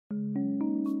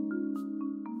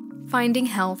Finding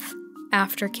Health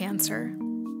After Cancer.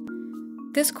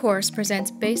 This course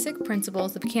presents basic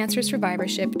principles of cancer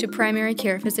survivorship to primary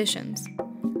care physicians.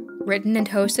 Written and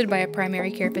hosted by a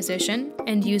primary care physician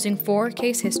and using 4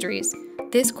 case histories,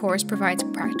 this course provides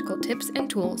practical tips and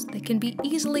tools that can be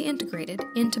easily integrated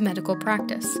into medical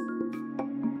practice.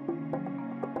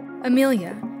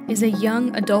 Amelia is a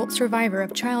young adult survivor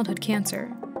of childhood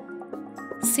cancer.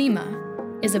 Seema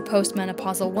is a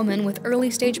postmenopausal woman with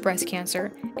early-stage breast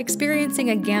cancer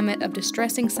experiencing a gamut of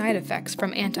distressing side effects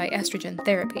from anti-estrogen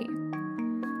therapy.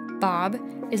 Bob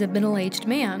is a middle-aged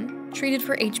man treated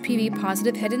for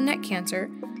HPV-positive head and neck cancer,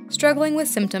 struggling with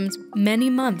symptoms many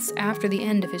months after the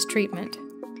end of his treatment.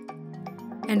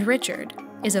 And Richard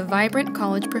is a vibrant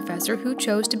college professor who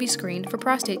chose to be screened for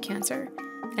prostate cancer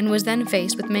and was then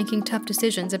faced with making tough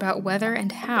decisions about whether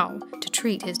and how to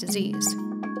treat his disease.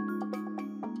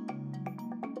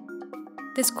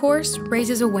 This course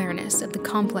raises awareness of the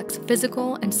complex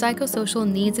physical and psychosocial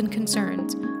needs and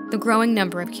concerns the growing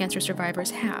number of cancer survivors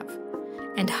have,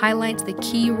 and highlights the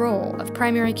key role of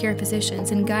primary care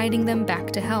physicians in guiding them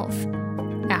back to health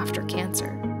after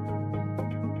cancer.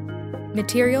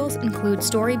 Materials include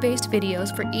story-based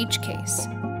videos for each case,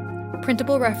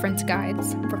 printable reference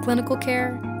guides for clinical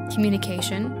care,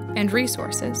 communication, and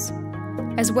resources,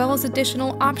 as well as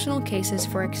additional optional cases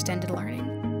for extended learning.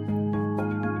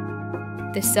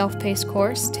 This self-paced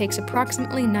course takes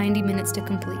approximately 90 minutes to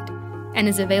complete and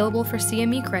is available for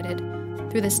CME credit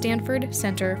through the Stanford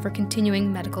Center for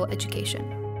Continuing Medical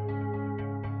Education.